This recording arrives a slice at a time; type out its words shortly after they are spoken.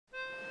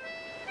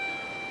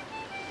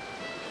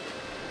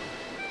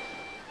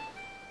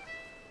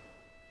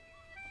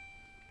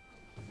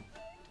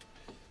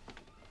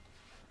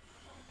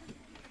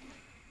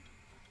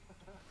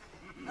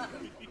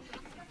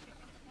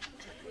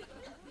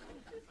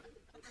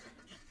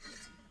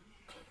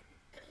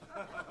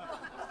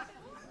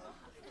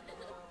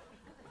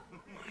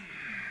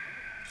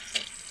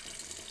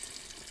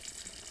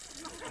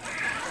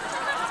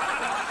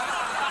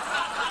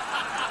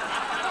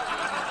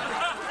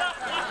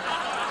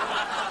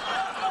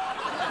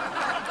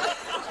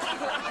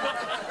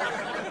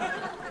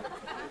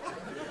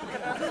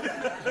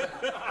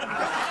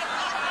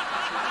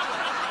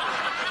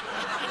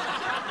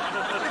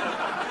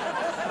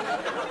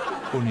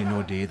Gonna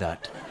no do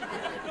that.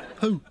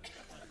 How?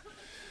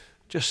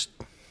 Just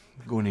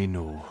gonna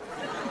no.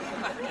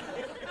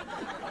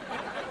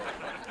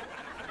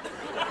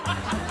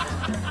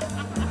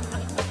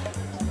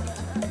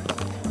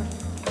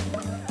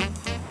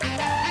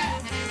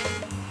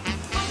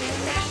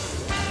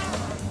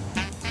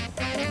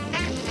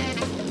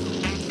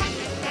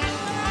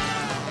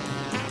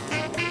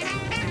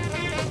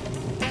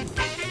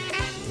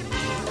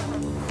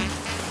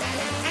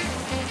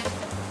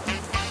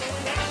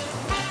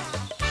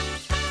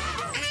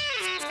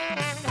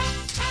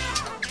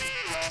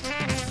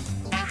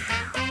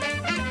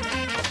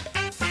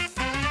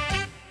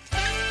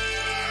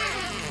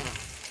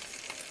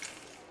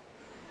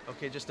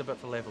 Okay, just a bit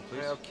for level,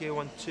 please. Yeah, okay,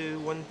 1, 2,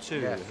 1, 2.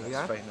 Yeah,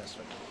 that's fine, that's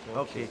fine.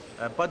 Okay.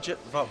 Budget,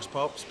 Vox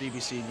Pops,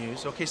 BBC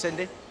News. Okay,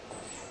 Cindy?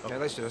 Okay,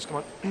 let's do this, come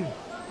on.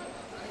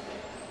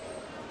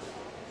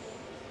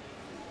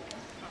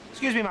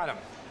 Excuse me, madam.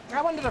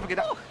 I wonder if I could...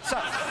 Sir,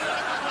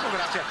 I'm going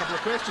to ask you a couple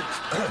of questions.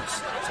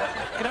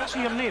 Can I ask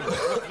you your name?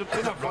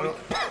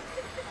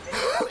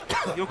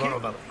 You okay?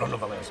 Ronald.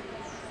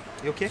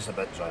 You okay? Just a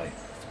bit dry.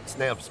 It's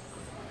nerves.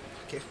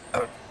 Okay.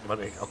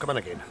 I'll come in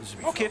again.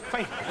 Okay,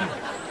 fine.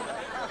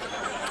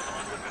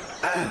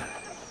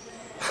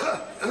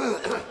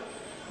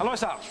 Hello,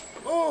 sir.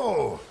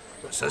 Oh!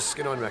 What's this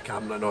going on with a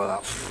camera and all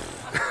that?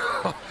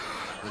 I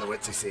don't know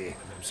what to say.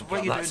 What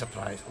are you doing?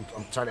 Surprised.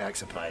 I'm trying to act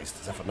surprised,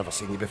 as if I've never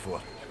seen you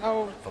before.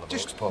 Oh, For the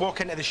just Vox Pop.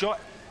 walk into the shot.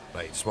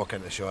 Right, just walk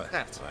into the shot.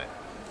 That's right.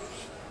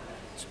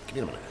 So, give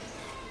me a minute.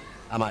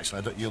 I'm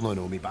actually, you'll not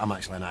know me, but I'm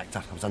actually an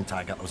actor. I was in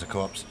Taggart, I was a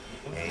corpse.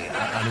 I know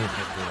how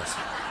to do this.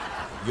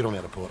 You're only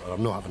a reporter,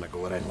 I'm not having a go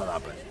or anything like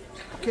that, but...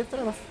 Okay,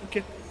 fair enough,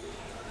 okay.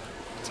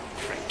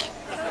 Prick.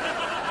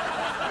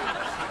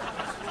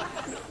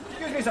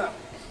 Excuse me, sir.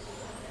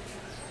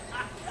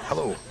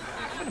 Hello.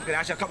 I'm going to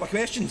ask you a couple of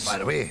questions. By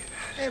the way,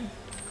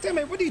 Tell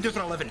me, what do you do for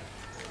a living?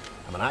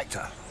 I'm an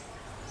actor.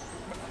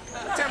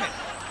 Tell me,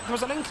 there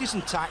was an increase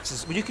in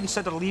taxes. Would you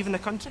consider leaving the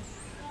country?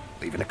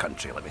 Leaving the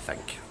country, let me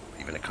think.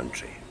 Leaving the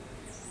country.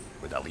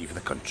 Would I leave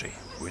the country?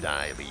 Would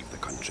I leave the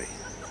country?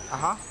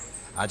 Uh-huh.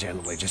 I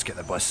generally just get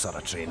the bus or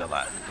a train or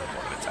that. Don't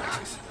bother with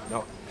taxis.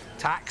 No,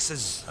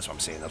 taxes. That's what I'm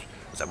saying.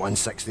 There's at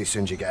 160 as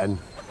soon as you get in, and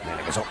then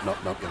it goes up and up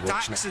and up. You're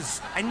watching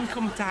Taxes.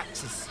 Income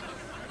taxes.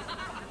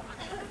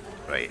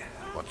 it. Right.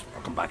 What?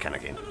 I'll come back in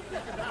again.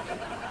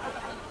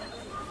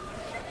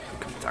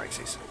 Income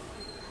taxis.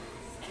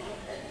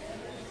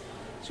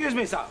 Excuse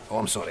me, sir. Oh,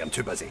 I'm sorry. I'm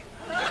too busy.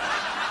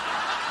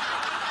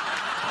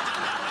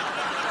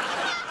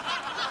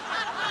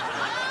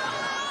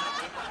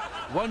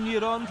 1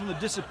 year on from the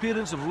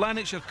disappearance of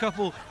Lanarkshire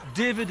couple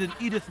David and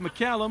Edith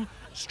McCallum,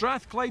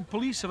 Strathclyde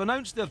police have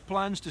announced their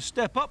plans to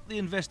step up the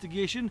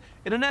investigation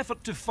in an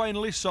effort to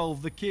finally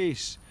solve the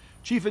case.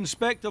 Chief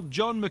Inspector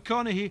John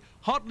McConaughey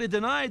hotly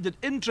denied that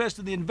interest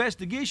in the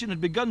investigation had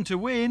begun to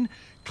wane,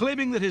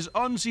 claiming that his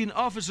on-scene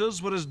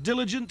officers were as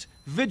diligent,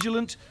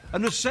 vigilant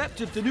and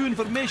receptive to new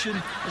information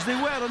as they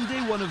were on day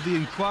one of the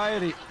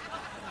inquiry.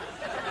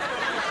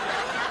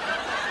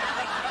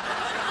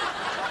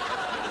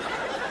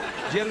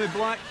 Jeremy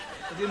Black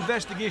at the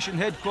investigation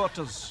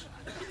headquarters.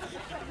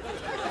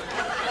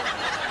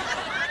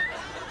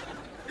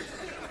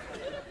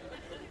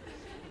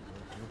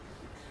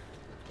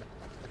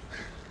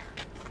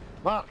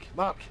 Mark,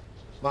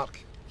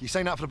 you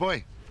sign that for the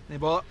boy? Hey,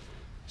 bother.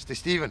 It's to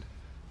Stephen.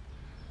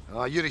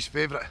 Urie's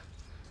favourite.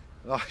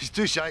 He's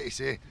too shy to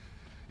say.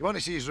 You want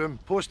to see his room?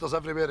 Posters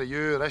everywhere of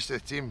you, the rest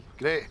of the team.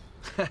 Great.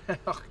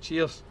 Oh,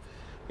 cheers.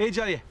 Age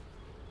are you?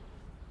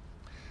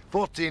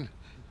 14.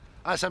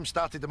 That's him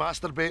started the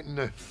masturbating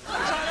now. Is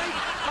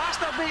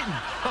that right?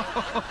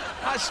 Masturbating?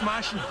 That's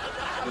smashing.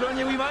 Good on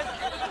you, wee man.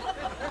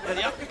 There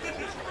you are.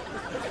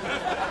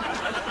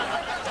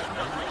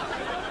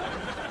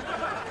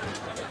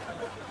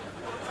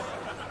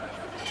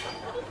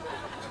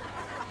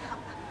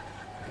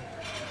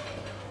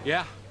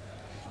 Yeah?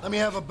 Let me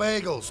have a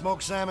bagel,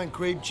 smoked salmon,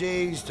 cream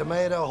cheese,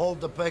 tomato, hold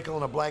the pickle,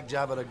 and a black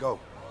Java to go.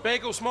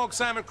 Bagel, smoked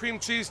salmon, cream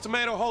cheese,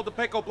 tomato, hold the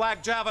pickle,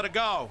 black Java to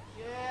go.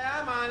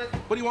 Yeah, I'm on it.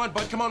 What do you want,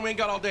 bud? Come on, we ain't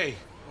got all day.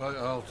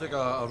 I'll take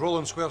a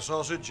rolling square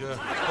sausage,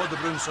 hold the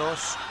brown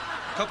sauce,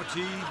 a cup of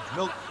tea,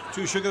 milk,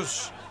 2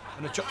 sugars,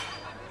 and a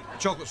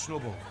chocolate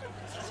snowball.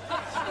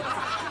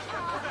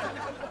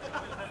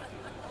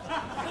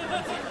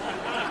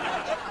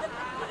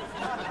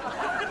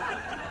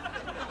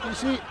 You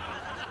see,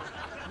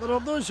 there are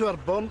those who are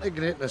born to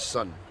greatness,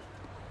 son.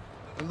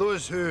 And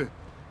those who,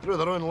 through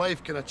their own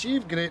life, can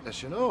achieve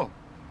greatness, you know.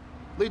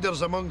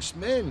 Leaders amongst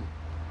men.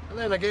 And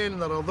then again,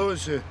 there are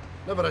those who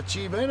never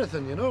achieve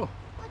anything, you know.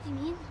 What do you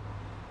mean?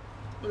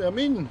 What do I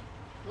mean?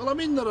 Well, I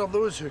mean there are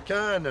those who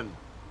can and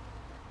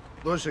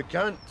those who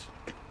can't.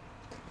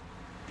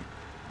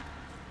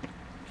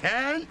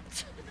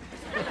 Can't?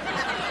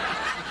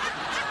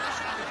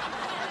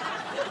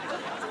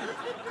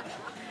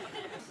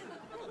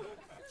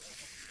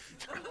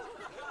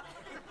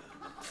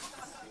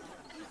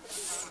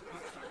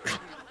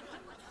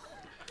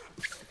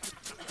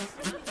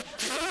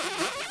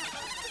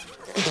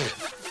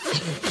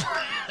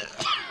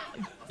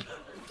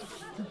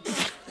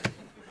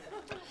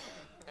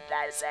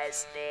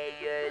 is no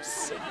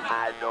use.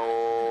 I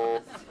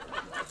know.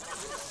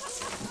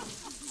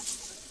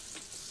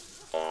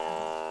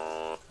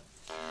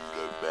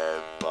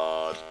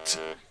 Remember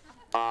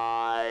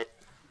I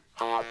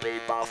happy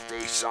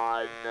birthday,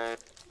 son.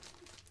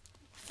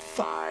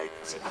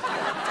 Thanks.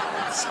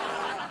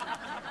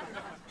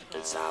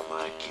 Is that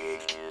my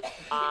cake?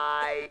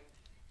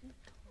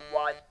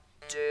 1,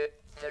 2,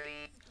 3.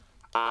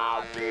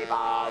 Happy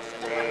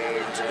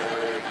birthday to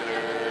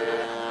you.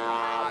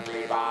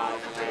 Happy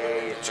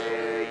birthday to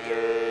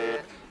you.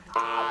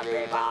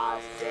 Happy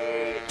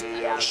birthday,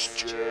 dear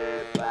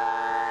stupid.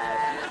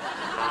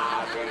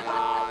 Happy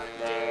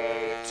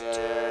birthday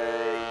to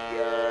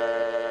you.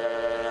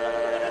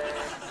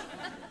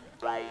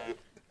 Right,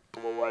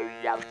 blow out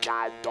your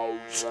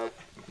candles.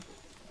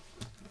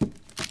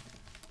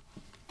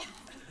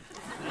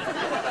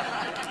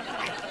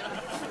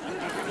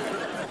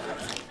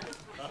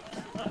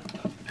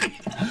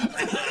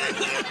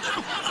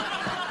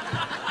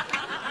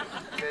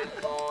 Good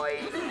boy.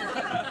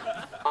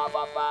 Have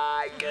a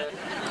bag.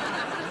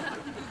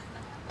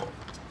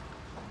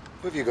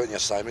 What have you got in your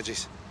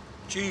sandwiches?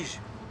 Cheese.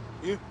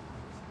 You?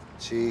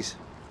 Cheese.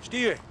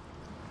 Stevie.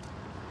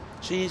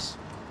 Cheese.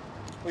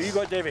 What you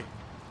got, Davy?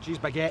 Cheese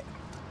baguette.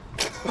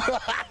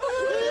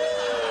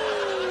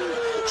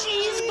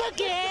 Cheese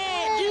baguette.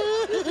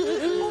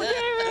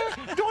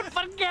 Don't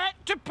forget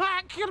to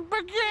pack your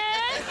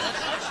baguette.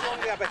 What's wrong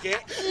with a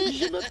baguette?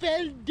 Je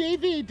m'appelle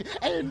David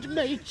and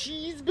my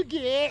cheese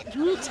baguette.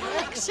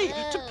 Taxi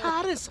to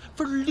Paris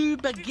for Lou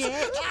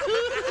Baguette.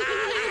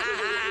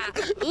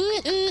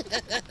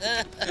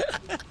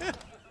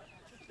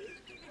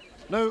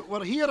 Now,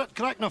 we're here at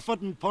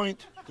Cracknafuddin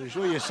Point to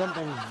show you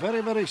something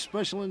very, very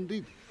special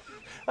indeed.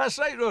 That's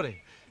right,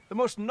 Rory. The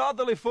most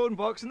northerly phone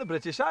box in the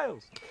British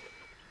Isles.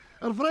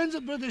 Our friends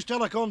at British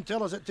Telecom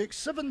tell us it takes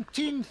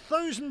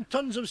 17,000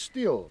 tons of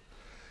steel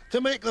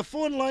to make the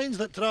phone lines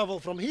that travel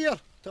from here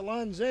to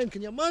Land's End.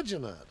 Can you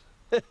imagine that?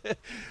 But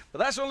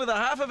that's only the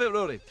half of it,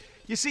 Rory.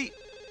 You see...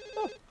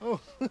 Oh,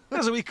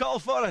 there's a wee call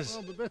for us.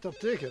 Well, we better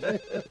take it, eh?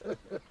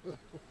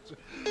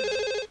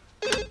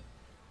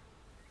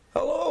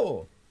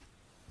 Hello.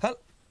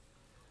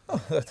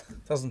 Oh, there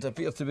doesn't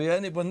appear to be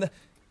anyone there.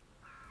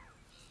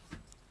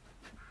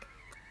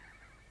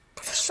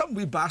 Some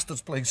wee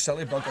bastards playing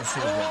silly buggers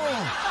here.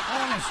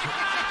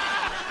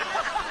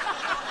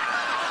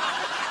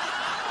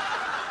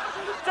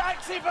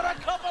 Taxi for a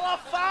couple of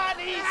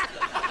fannies.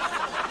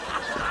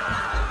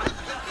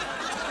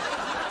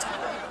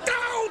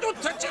 No,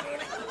 don't touch it,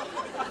 Rory.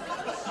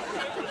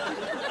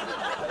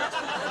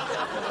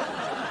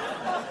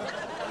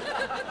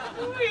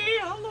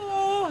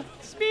 Hello.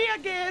 It's me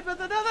again with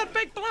another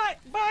big black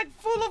bag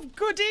full of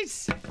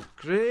goodies.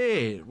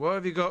 Great. What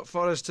have you got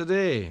for us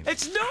today?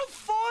 It's not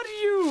for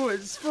you.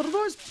 It's for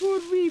those poor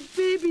wee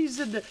babies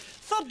in the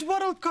third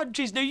world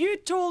countries. Now, you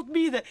told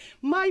me that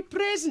my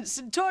presents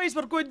and toys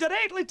were going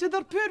directly to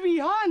their poor wee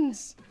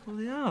hands. Well,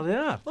 they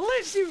are. Well,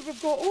 let's see what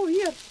we've got. Oh,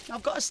 here,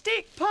 I've got a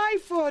steak pie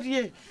for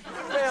you.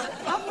 Well,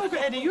 I've not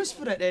got any use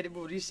for it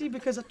anymore, you see,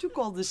 because I took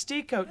all the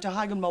steak out to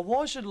hang on my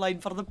washing line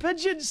for the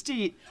pigeons to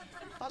eat.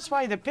 That's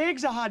why the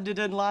pegs I handed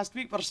in last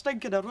week were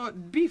stinking of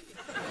rotten beef.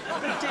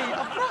 But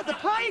I've brought the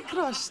pie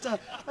crust. I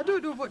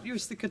don't know what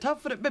use they could have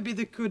for it. Maybe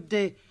they could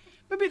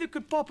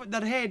pop it in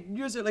their head and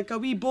use it like a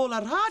wee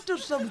bowler hat or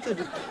something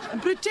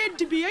and pretend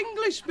to be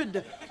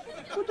Englishmen.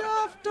 Good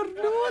afternoon,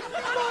 Lord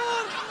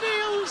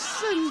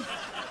Nelson.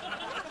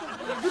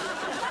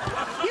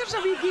 Here's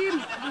a wee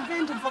game I've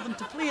invented for them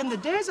to play in the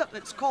desert.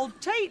 It's called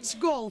tights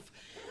golf.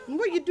 And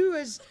what you do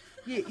is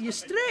you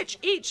stretch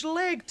each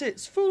leg to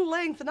its full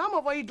length, and I'm a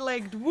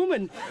wide-legged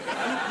woman.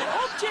 And the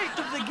object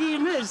of the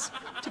game is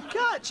to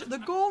catch the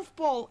golf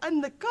ball in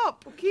the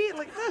cup, OK,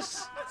 like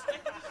this.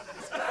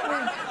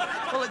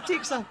 Well, it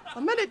takes a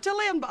minute to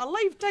learn, but a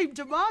lifetime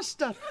to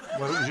master.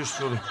 Why don't you just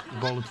throw the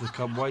ball into the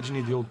cup? Why do you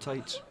need the old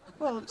tights?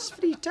 Well, it's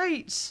free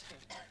tights.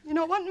 You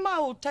know, wanting my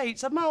old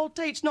tights. Are my old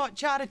tights not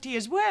charity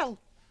as well?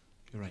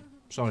 You're right.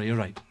 Sorry, you're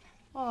right.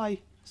 Aye.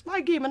 It's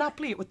my game and I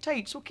play it with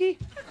tights, OK?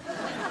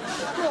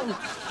 Well,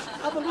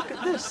 have a look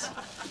at this.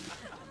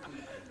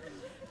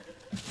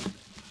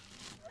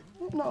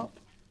 Open up.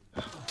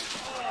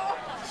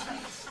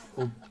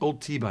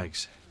 Old tea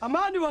bags. A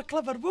man who a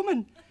clever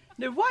woman.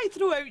 Now, why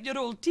throw out your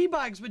old tea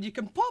bags when you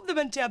can pop them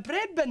into a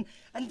bread bin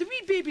and the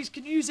wee babies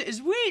can use it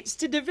as weights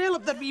to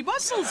develop their wee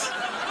muscles?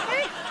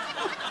 Eh?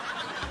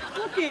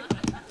 OK,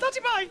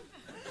 35.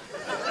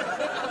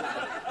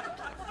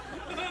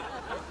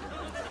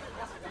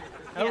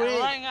 Oh,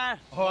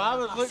 I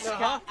was looking at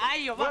her.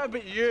 What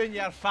about you and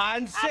your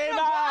fancy man?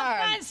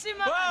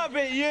 What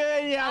about you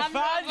and your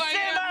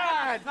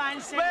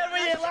fancy man? Where were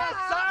you last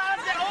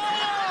Saturday?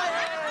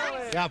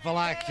 Oh! Couple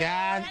of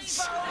cans.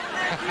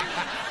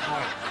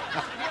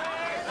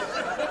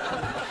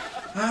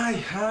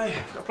 Aye.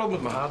 Got a problem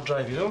with my hard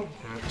drive, you know?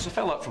 It's a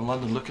fella up from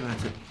London looking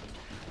at it.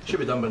 Should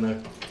be done by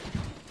now.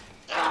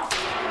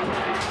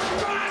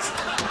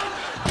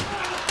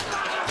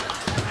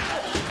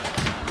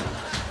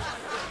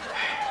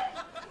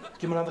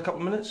 Give me another couple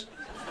of minutes.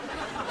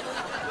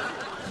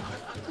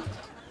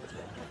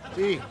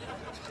 Tea.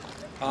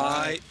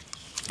 Aye.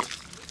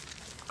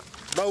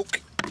 Milk.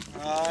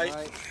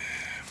 Aye.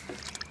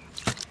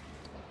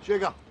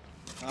 Sugar.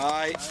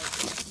 Aye.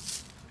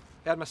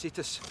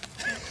 Hermesitis.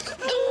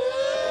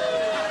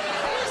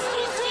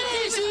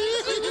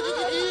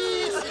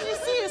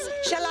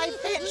 Shall I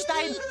fetch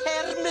thine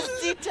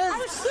hermesitis?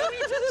 How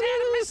sweet is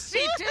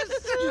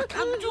hermesitis! You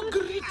come to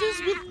greet us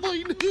with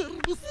mine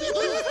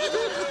hermesitis.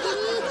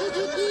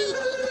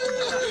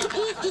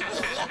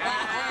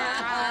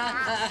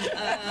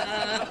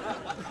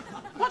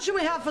 What shall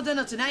we have for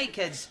dinner tonight,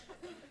 kids?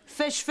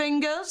 Fish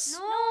fingers?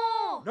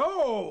 No!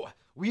 No!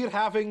 We're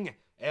having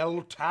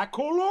El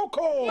Taco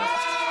Loco!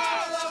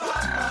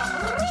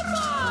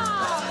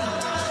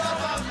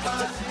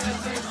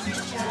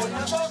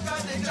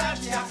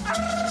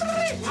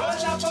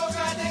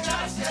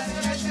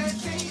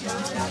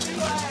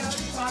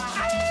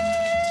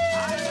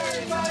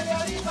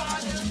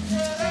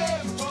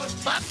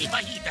 Pop the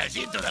fajitas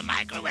into the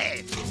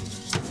microwave.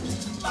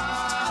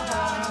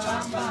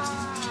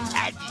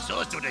 Add the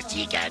sauce to the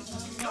chicken.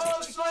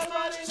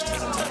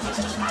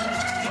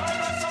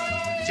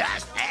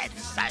 Just add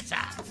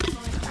salsa.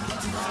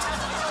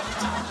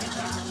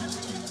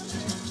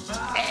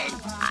 And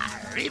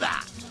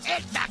arriba,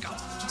 el taco.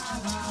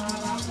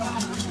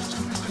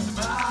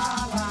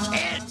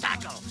 El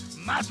taco,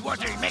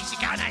 mouth-watering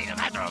Mexicana in a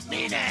matter of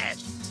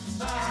minutes.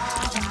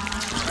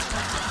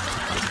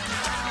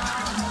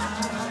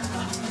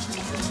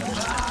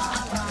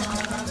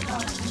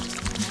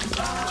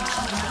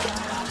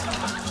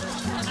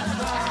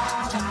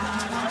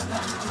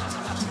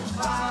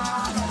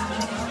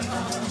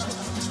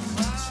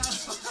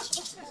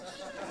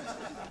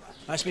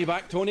 That's me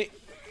back, Tony.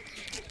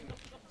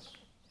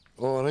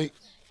 All right.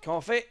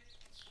 Coffee.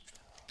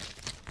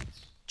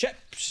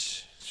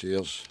 Chips.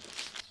 Cheers.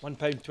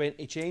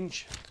 £1.20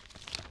 change.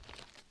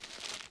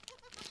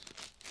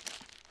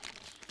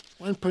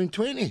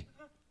 £1.20. I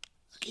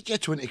get you a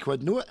 20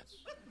 quid note.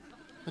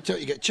 I tell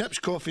you, get chips,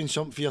 coffee, and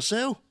something for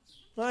yourself.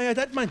 Aye, I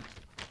did, man.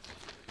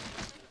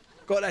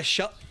 Got this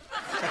shirt.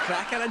 It's a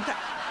cracker, isn't it?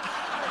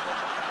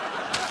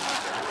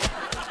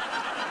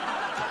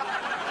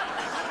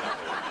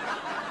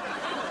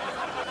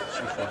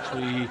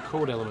 C43,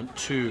 code element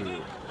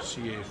 2,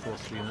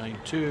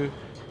 CA4392.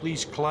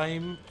 Please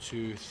climb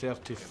to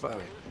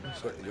 35.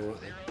 That's what you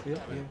want then. Yeah.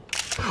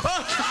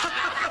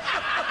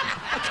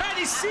 I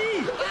can't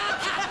see!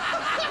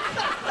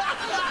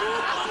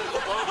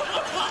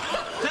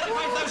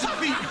 35,000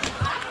 feet!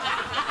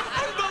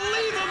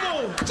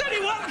 Unbelievable! Does any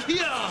work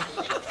here?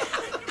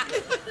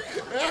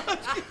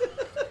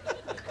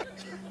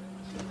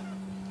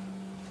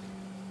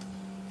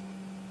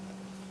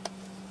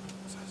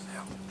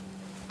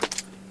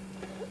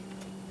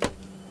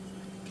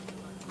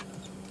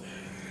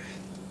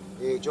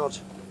 Hey, George,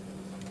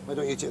 why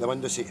don't you take the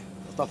window seat?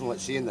 There's nothing like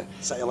seeing the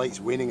city lights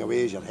waning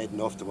away as you're heading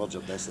off towards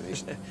your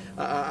destination.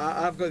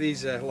 I've got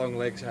these long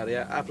legs, Harry.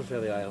 I prefer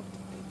the aisle.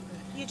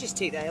 You just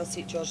take the aisle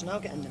seat, George, and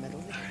I'll get in the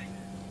middle.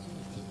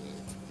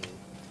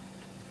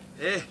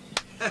 Hey,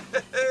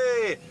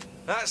 hey,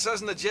 that's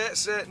us in the jet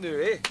set now,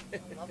 eh?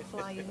 Love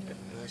flying.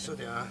 So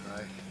do I.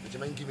 Would you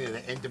mind giving me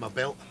the end of my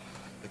belt?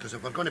 Because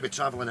if we're going to be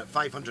travelling at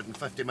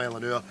 550 mile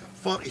an hour,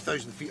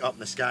 40,000 feet up in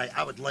the sky,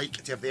 I would like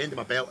to have the end of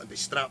my belt and be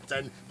strapped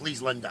in.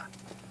 Please, Linda.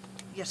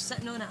 You're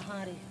sitting on it,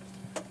 Harry.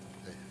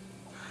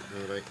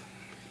 All right.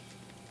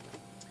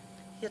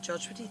 Here,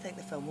 George, what do you think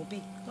the film will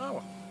be?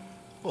 Oh,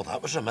 Well,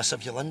 that was remiss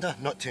of you, Linda,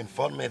 not to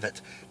inform me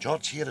that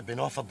George here had been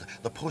offered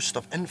the post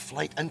of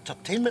in-flight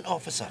entertainment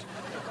officer.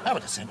 I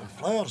would have sent him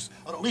flowers,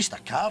 or at least a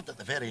card at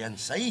the very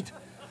inside.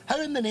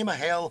 How in the name of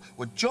hell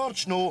would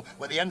George know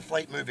what the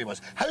in-flight movie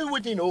was? How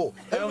would he know?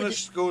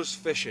 Ernest Goes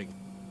Fishing.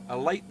 A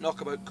light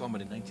knockabout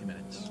comedy, 90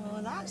 minutes.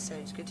 Oh, that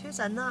sounds good. Who's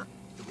in that?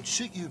 It would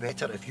suit you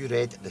better if you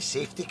read the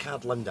safety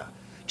card, Linda.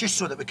 Just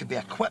so that we could be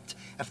equipped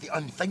if the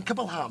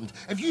unthinkable happened.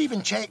 Have you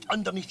even checked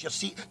underneath your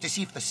seat to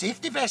see if the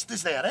safety vest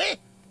is there, eh?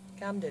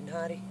 Calm down,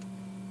 Harry.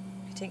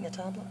 You taking a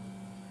tablet?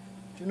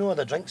 Do you know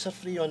the drinks are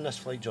free on this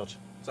flight, George?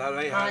 Is that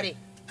right, Harry?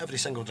 Every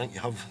single drink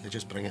you have, they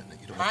just bring it.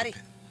 You don't Harry? have to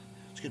pay.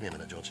 Excuse me a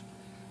minute, George.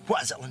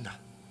 What is it, Linda?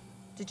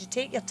 Did you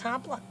take your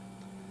tablet?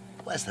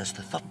 What is this,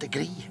 the third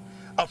degree?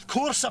 Of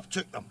course I've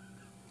took them.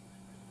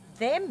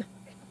 Them?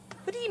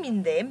 What do you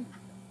mean, them?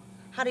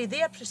 Harry,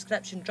 they're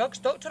prescription drugs.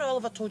 Dr.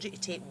 Oliver told you to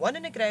take one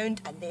on the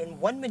ground and then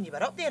one when you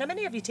were up there. How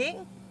many have you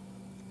taken?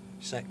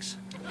 6.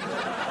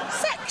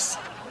 6?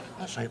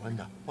 That's right,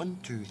 Linda. 1,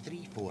 2,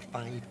 3, 4,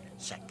 5,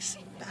 6.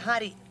 But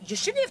Harry, you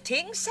shouldn't have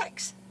taken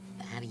 6.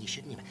 Harry, you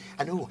shouldn't have.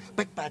 I know,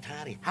 big bad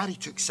Harry. Harry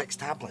took 6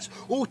 tablets.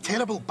 Oh,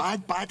 terrible,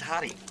 bad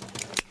Harry.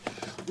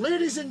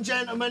 Ladies and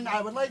gentlemen,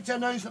 I would like to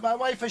announce that my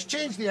wife has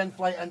changed the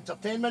in-flight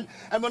entertainment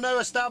and we're now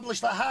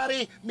established that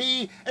Harry,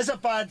 me, is a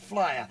bad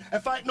flyer. In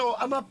fact, no,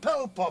 I'm a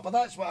pill popper,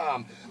 that's what I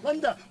am.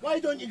 Linda, why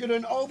don't you go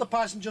round all the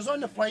passengers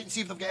on the flight and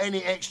see if they've got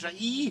any extra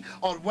E,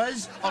 or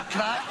whiz, or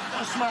crack,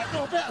 or smack.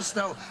 No, better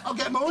still, I'll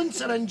get my own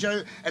syringe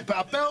out and put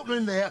a belt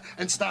round there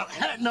and start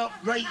hitting up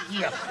right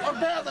here. Or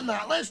better than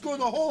that, let's go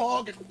the whole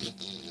hog.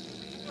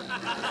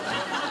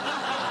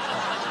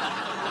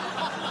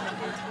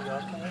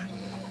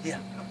 Here,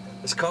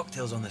 there's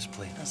cocktails on this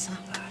plate. That's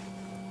that.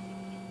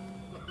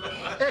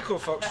 Echo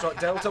Foxtrot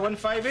Delta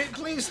 158,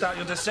 please start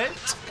your descent.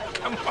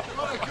 Come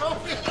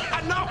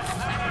on. Enough!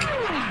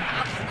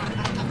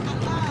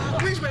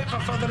 Please wait for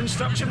further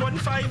instruction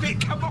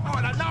 158. Come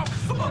on, enough!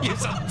 You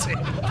something.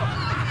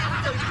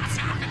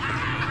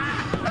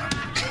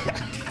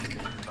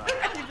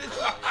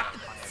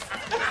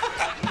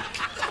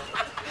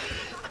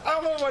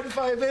 Alpha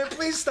 158,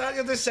 please start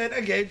your descent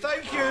again.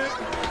 Thank you.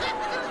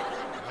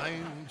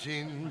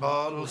 19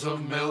 bottles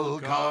of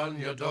milk on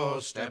your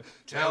doorstep.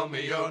 Tell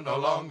me you're no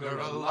longer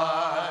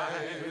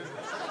alive.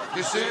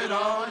 You sit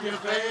on your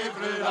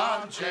favorite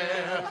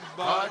armchair,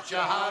 but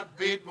your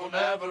heartbeat will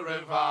never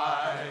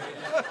revive.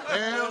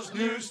 There's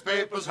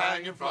newspapers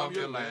hanging from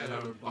your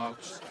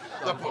letterbox.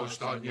 The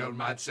post on your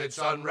mat sits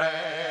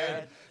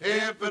unread.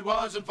 If it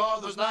wasn't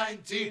for those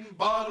 19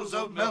 bottles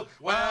of milk,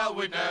 well,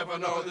 we'd never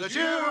know that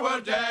you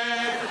were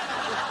dead.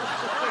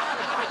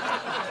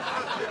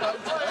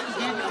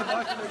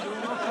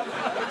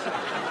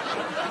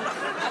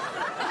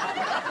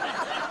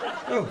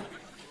 Oh,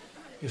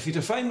 your feet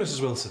are fine,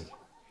 Mrs. Wilson.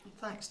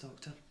 Thanks,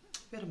 Doctor.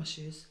 Where are my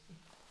shoes?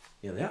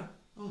 Here they are.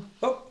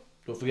 Oh,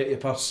 don't forget your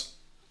purse.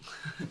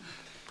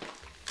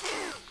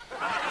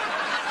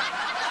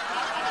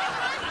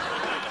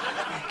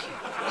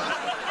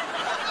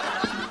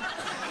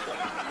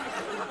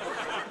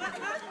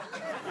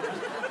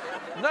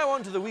 Now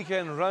on to the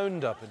weekend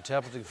roundup,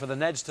 interpreting for the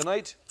Neds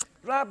tonight,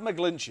 Rab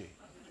McGlinchey.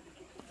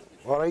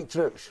 All right,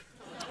 troops.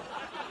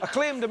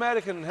 Acclaimed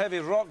American heavy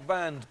rock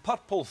band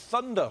Purple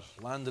Thunder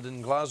landed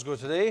in Glasgow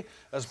today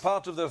as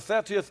part of their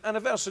 30th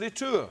anniversary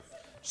tour.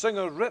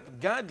 Singer Rip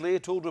Gadley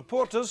told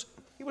reporters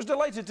he was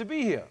delighted to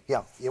be here.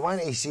 Yeah, you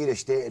want to see the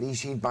state of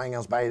these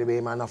headbangers, by the way,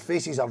 man. Their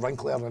faces are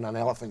wrinklier than an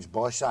elephant's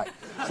boss sack.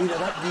 See the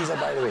Rip geezer,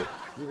 by the way.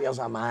 He wears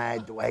a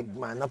mad wig,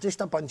 man. They're just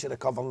a bunch of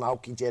recovering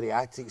alky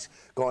geriatrics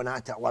going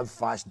at it, live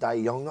fast, die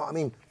young. Know what I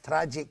mean?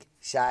 Tragic,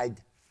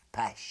 sad,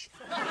 pish.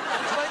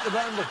 Tonight the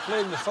band are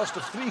playing the first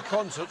of 3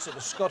 concerts at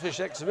the Scottish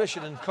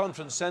Exhibition and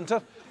Conference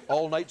Centre.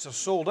 All nights are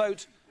sold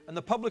out, and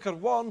the public are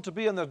warned to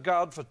be on their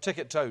guard for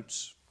ticket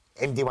touts.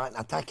 Anybody wanting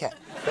a ticket?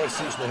 Best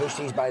seats in the house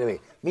these, by the way.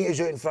 Meet us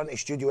out in front of the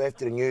studio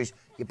after the news.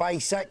 You buy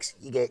 6,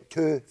 you get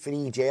 2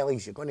 free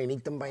jellies. You're going to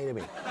need them, by the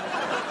way.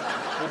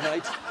 Good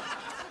night.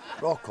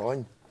 Rock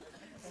on.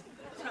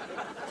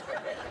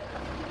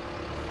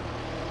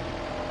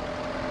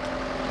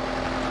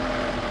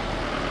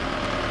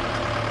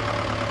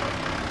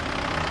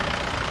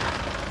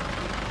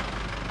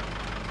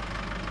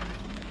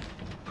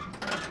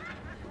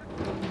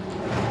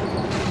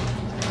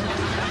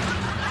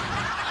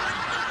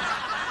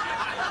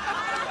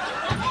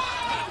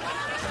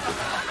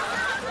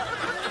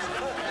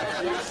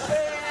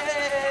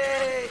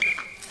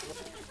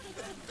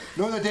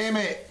 No, the day,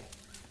 mate.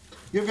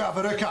 You've got a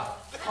verruca.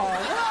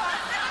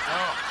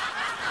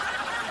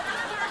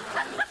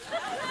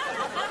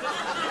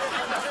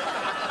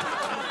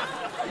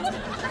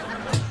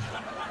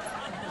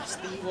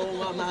 Steve,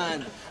 old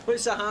man.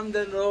 What's the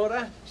Hampden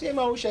Roar? Same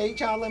old shite,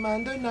 Charlie,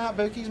 man. Down that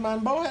bookies,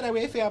 man. Ball her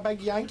away for a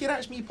big Yankee.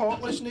 That's me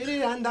potless.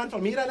 Snooty and Dan for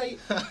me, right?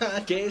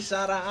 Okay,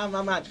 Sarah, I'm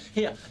a man.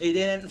 Here, are you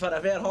doing anything for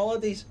a fair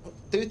holidays?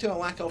 Due to a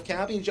lack of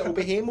cabbage, it'll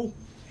be Hemel.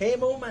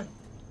 Hemel, man.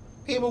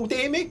 Hemel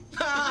Damie.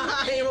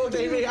 Hemel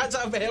Damie, that's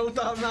a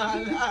belter,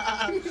 man.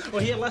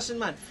 Well, here, listen,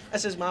 man.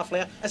 This is my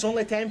flair. It's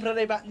only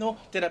temporary, but no,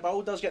 to the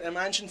builders get the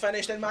mansion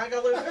finished in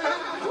Magaloo.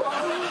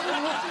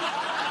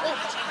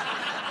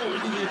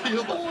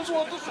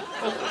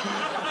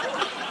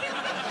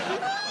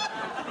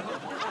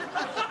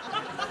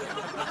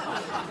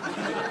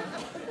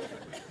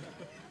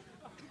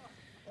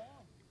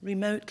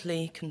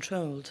 Remotely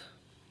controlled.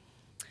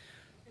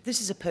 This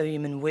is a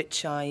poem in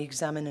which I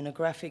examine in a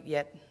graphic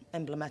yet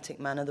emblematic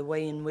manner the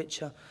way in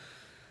which a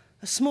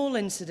small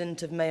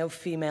incident of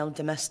male-female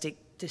domestic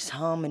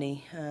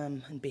disharmony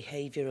and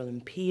behavioural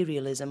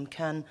imperialism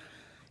can,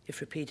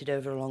 if repeated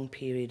over a long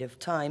period of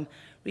time,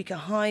 wreak a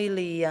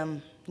highly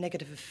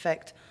negative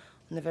effect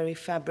on the very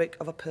fabric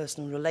of a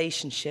personal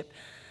relationship.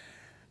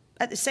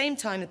 At the same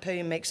time, the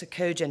poem makes a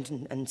cogent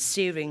and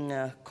searing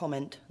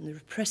comment on the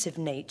repressive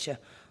nature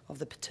of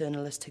the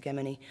paternalist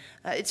hegemony.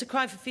 It's a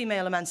cry for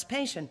female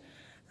emancipation,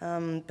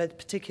 but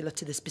particular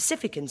to the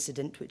specific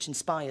incident which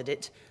inspired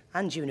it,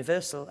 and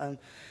universal.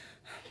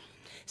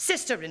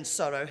 Sister in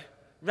sorrow,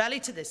 rally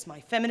to this, my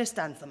feminist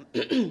anthem.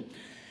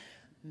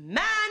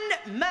 Man,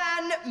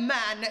 man,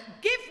 man,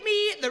 give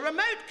me the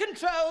remote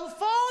control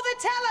for the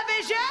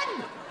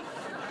television!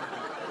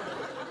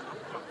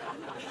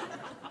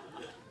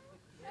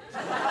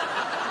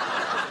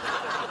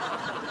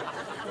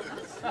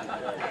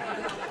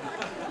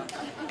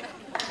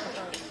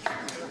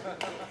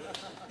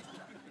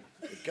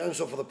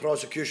 Counsel for the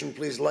prosecution,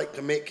 please like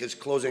to make his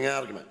closing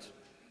argument.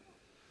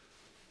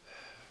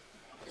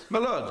 My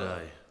lord,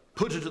 I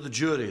put it to the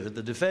jury that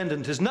the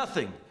defendant is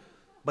nothing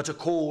but a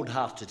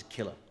cold-hearted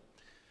killer.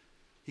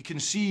 He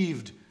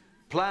conceived,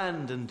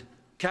 planned and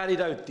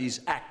carried out these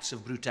acts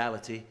of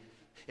brutality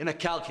in a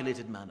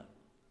calculated manner.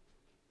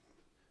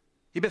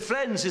 He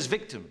befriends his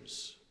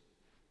victims,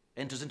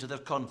 enters into their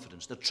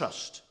confidence, their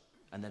trust,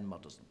 and then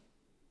murders them.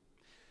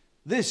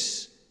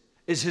 This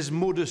is his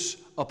modus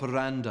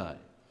operandi.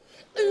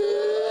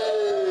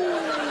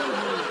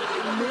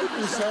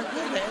 Modus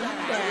operandi.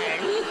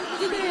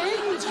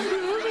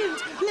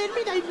 Let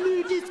me thy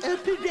modus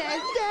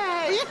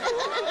operandi.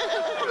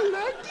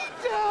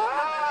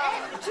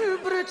 Too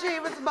pretty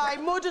with my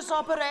modus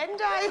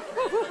operandi.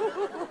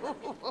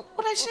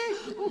 What I say?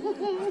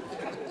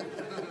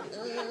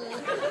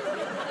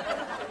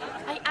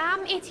 I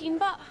am 18,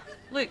 but...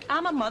 Look,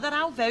 I'm a mother.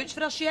 I'll vouch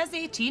for her. She is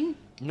 18.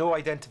 No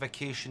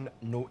identification,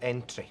 no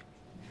entry.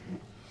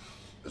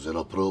 Is there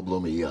a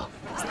problem here?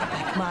 It's the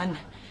big man.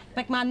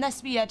 Big man,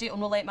 this wee idiot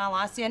will not let my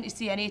lassie in to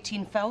see an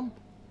 18 film.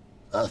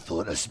 I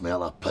thought the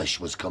smell of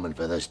pish was coming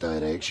for this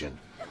direction.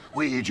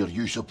 What age are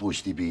you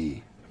supposed to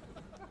be?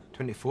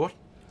 24.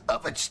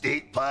 If it's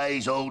steak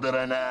pies older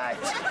than that,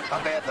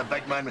 I bet if the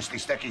big man was to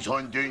stick his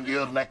hand down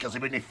your knickers, he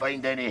wouldn't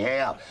find any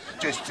hair.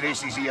 Just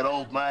traces of your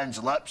old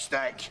man's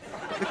lipstick.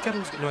 The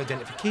girl's got no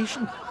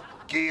identification.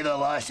 Give the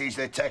lassies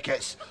the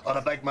tickets, or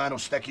the big man will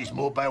stick his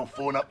mobile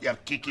phone up your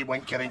kiki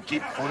winker and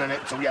keep phoning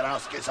it till your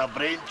ass gets a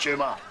brain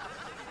tumour.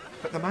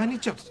 But the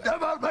manager...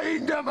 Never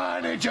mind the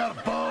manager,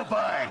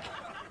 ballbag.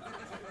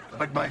 The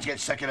big man's getting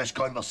sick of this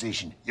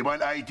conversation. You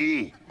want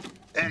ID?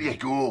 There you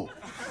go.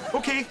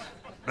 OK.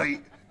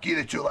 Right, give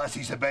the two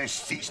lassies the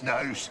best seats in the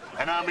house,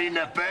 and I mean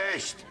the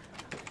best.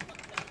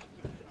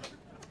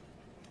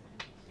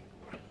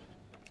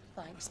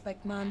 Thanks,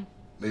 big man.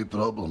 No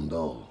problem,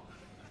 doll.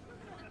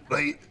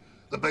 Right,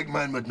 the big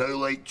man would now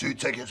like 2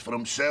 tickets for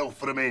himself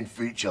for the main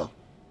feature.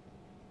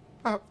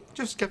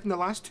 Just give him the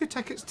last 2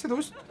 tickets to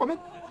those women.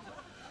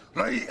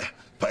 Right,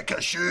 pick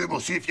a shoe, we'll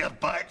see if your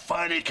back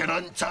fanny can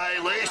untie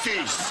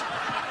laces.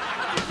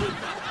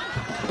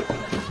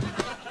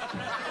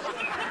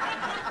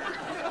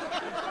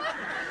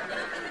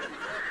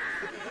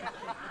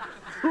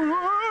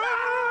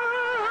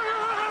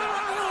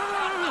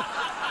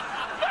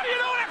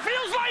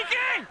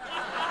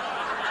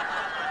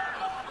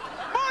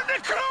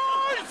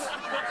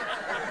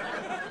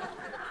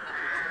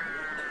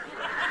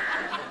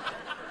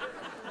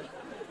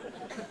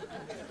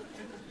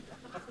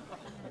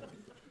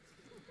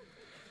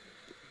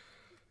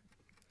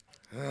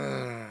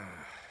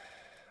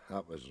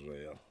 That was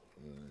rare.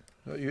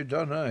 What you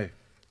done, eh?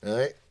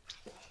 Aye.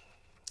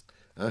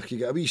 You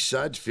get a wee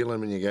sad feeling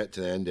when you get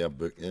to the end of a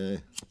book,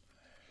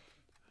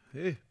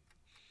 Hey?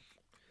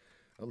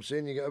 I'm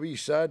saying you get a wee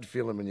sad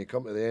feeling when you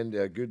come to the end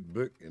of a good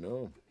book, you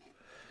know.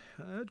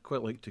 I'd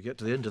quite like to get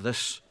to the end of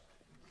this.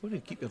 Why don't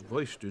you keep your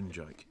voice down,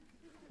 Jack?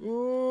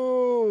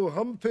 Oh,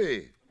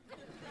 Humpy.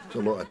 It's a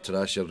lot of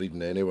trash you're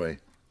reading anyway.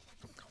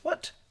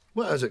 What?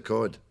 What is it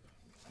called?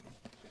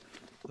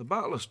 The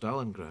Battle of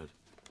Stalingrad.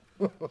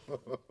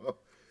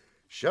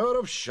 Shower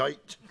of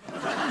shite.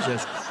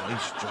 Jesus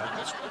Christ, Jack.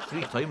 That's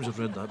 3 times I've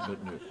read that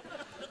bit now.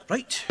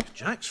 Right,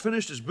 Jack's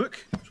finished his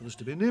book, so there's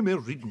to be no more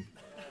reading.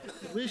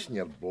 You're wasting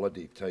your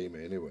bloody time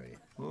anyway.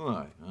 Oh,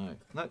 aye.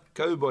 That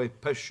cowboy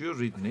pish you're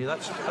reading, eh?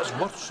 That's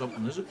worth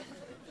something, is it?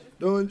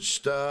 Don't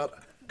start.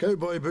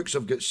 Cowboy books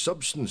have got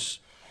substance.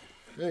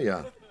 There you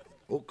are.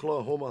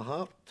 Oklahoma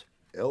Heart,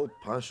 El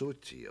Paso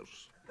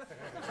Tears.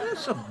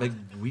 That's a big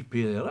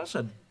weepy there. That's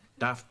a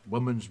daft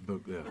woman's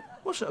book there.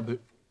 What's it about?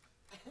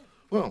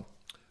 Well,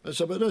 it's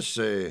about this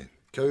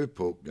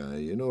cowpoke guy,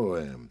 you know.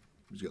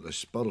 He's got the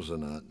spurs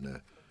and that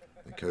and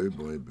the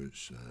cowboy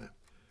boots.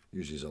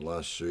 Uses a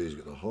lasso, he's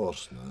got the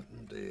horse and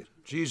that. And,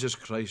 Jesus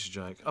Christ,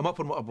 Jack. I'm up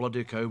on what a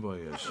bloody cowboy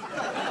is.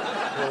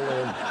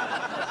 Well,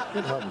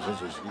 what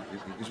happens is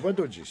he's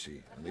widowed, you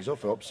see, and he's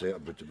awfully upset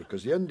about it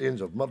because the Indians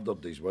have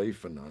murdered his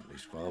wife and that and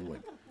his family.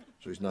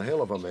 So he's in a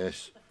hell of a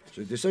mess.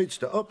 So he decides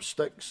to up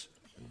sticks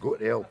and go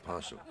to El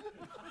Paso.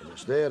 And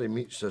it's there he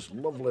meets this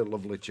lovely,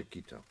 lovely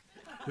Chiquita.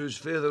 Whose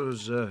father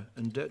is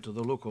in debt to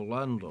the local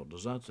landlord,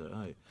 is that it?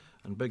 Aye.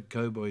 And Big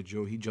Cowboy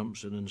Joe, he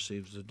jumps in and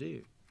saves the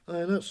day.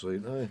 Aye, that's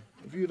right, aye.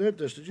 Have you read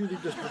this? Did you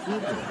read this before?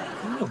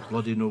 Oh,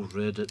 bloody no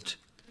read it.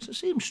 It's the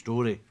same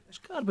story. It's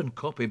carbon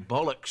copy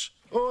bollocks.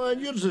 Oh,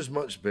 and yours is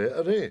much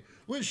better, eh?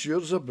 What's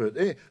yours about,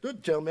 eh?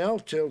 Don't tell me, I'll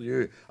tell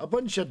you. A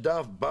bunch of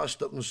daft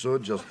bastard and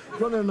soldiers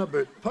running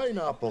about.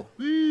 Pineapple.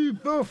 Wee,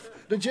 boof.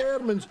 The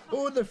Germans.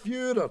 Oh, the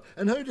Fuhrer.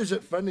 And how does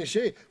it finish,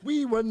 eh?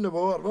 We win the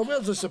war. Well,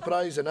 where's the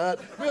surprise in that?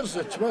 Where's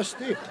the twist,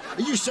 eh?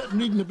 Are you sitting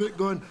reading the book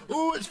going,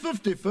 oh, it's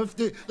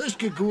 50-50. This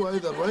could go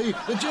either way.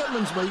 The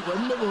Germans might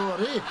win the war,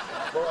 eh?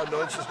 What a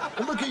nonsense.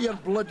 And look at your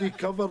bloody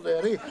cover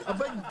there, eh? A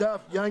big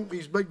daft yank with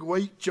his big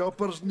white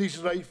choppers and his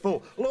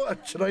rifle. A lot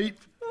of tripe.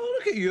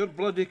 Look at your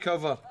bloody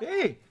cover.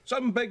 Hey,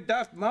 some big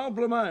daft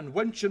Marlborough man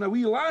winching a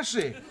wee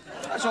lassie.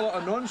 That's a lot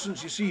of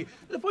nonsense, you see.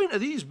 The point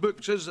of these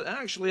books is that it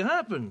actually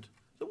happened.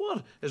 The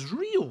war is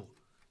real.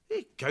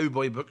 Hey,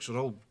 cowboy books are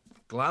all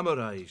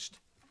glamorised.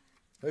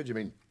 How do you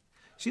mean?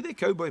 See, the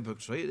cowboy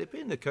books, right, they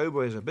paint the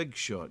cowboy as a big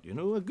shot, you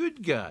know, a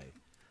good guy.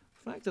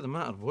 The fact of the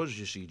matter was,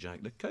 you see,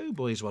 Jack, the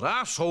cowboys were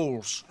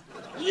arseholes.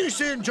 Are you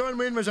saying John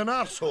Wayne was an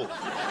arsehole?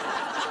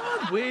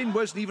 John Wayne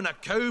wasn't even a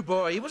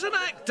cowboy, he was an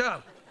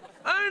actor.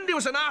 And he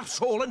was an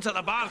arsehole into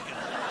the bargain.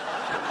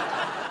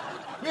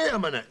 Wait a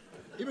minute.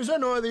 He was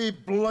in all the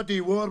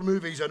bloody war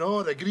movies and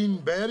all, the green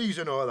berries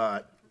and all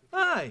that.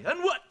 Aye,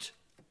 and what?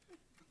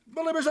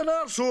 Well, he was an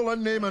arsehole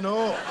in name and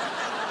all.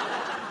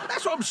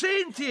 That's what I'm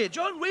saying to you.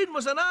 John Wayne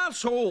was an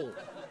arsehole.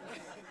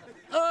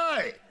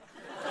 Aye.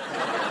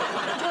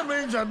 John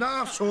Wayne's an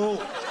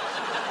arsehole.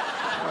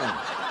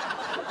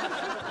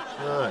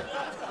 Aye.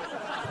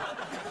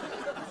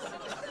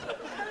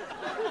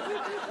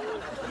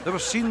 There were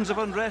scenes of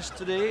unrest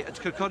today at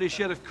Kirkcaldy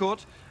Sheriff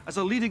Court as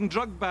a leading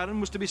drug baron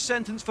was to be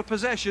sentenced for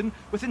possession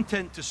with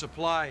intent to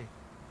supply.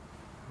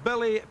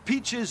 Billy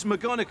Peaches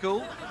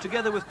McGonigal,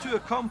 together with two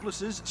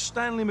accomplices,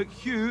 Stanley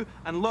McHugh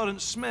and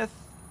Lawrence Smith,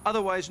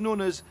 otherwise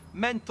known as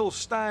Mental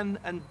Stan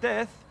and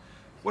Death,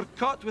 were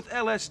caught with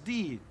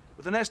LSD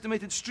with an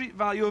estimated street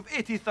value of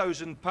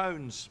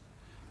 £80,000.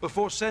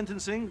 Before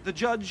sentencing, the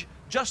judge,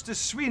 Justice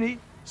Sweeney,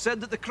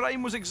 said that the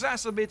crime was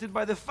exacerbated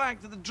by the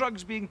fact that the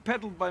drugs being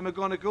peddled by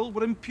McGonigal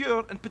were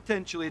impure and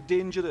potentially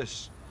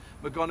dangerous.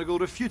 McGonigal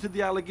refuted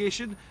the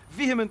allegation,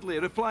 vehemently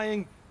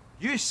replying,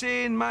 "You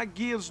saying my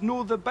gears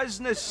know the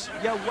business,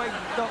 you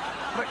wigged up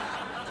prick."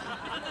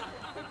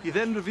 He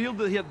then revealed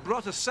that he had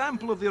brought a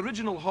sample of the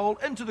original haul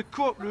into the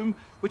courtroom,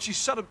 which he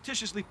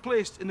surreptitiously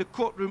placed in the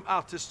courtroom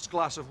artist's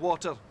glass of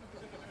water.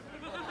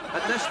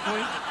 At this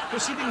point,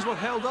 proceedings were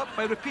held up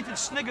by repeated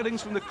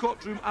sniggerings from the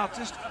courtroom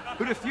artist,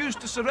 who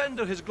refused to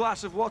surrender his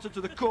glass of water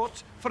to the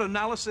court for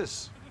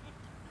analysis.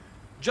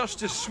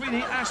 Justice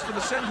Sweeney asked for the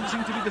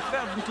sentencing to be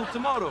deferred until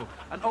tomorrow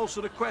and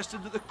also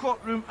requested that the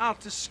courtroom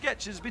artist's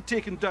sketches be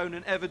taken down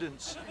in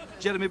evidence.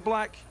 Jeremy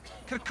Black,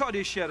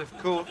 Kirkcaldy Sheriff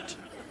Court.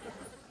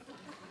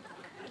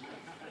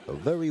 A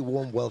very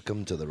warm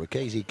welcome to the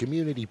Rocasey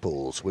Community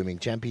Pool Swimming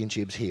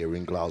Championships here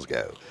in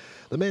Glasgow.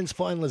 The men's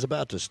final is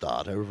about to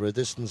start over a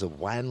distance of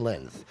 1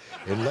 length.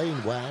 In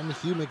lane 1,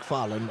 Hugh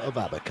McFarlane of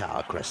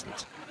Abercar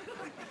Crescent.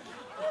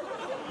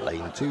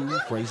 Lane 2,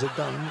 Fraser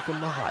Dunn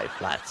from the High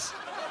Flats.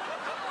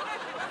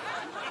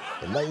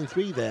 In lane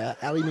 3 there,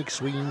 Ali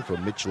McSween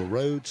from Mitchell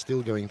Road,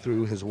 still going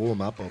through his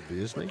warm-up,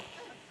 obviously.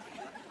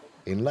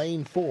 In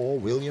lane 4,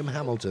 William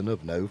Hamilton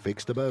of No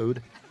Fixed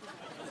Abode.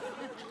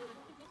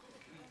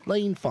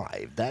 Lane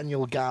 5,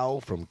 Daniel Gow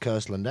from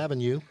Kirstland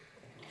Avenue.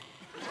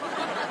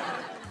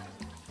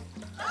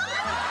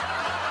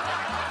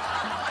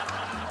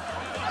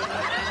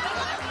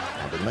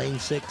 And in lane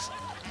 6,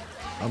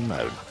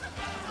 Unknown.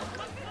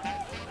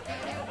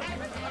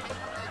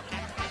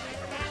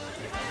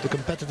 The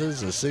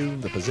competitors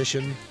assume the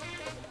position,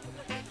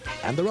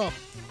 and they're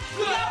off.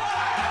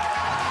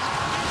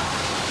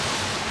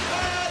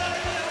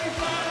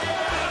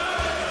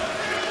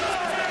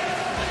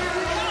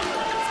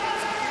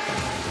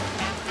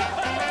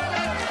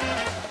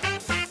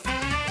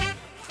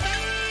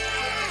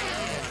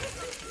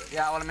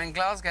 Yeah, well, I'm in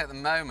Glasgow at the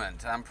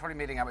moment. I'm probably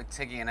meeting up with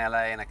Tiggy in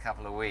LA in a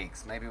couple of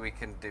weeks. Maybe we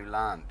can do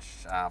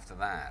lunch after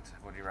that.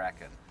 What do you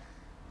reckon?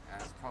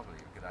 That's probably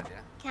a good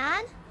idea.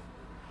 Can?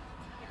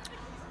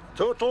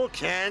 Total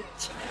can't.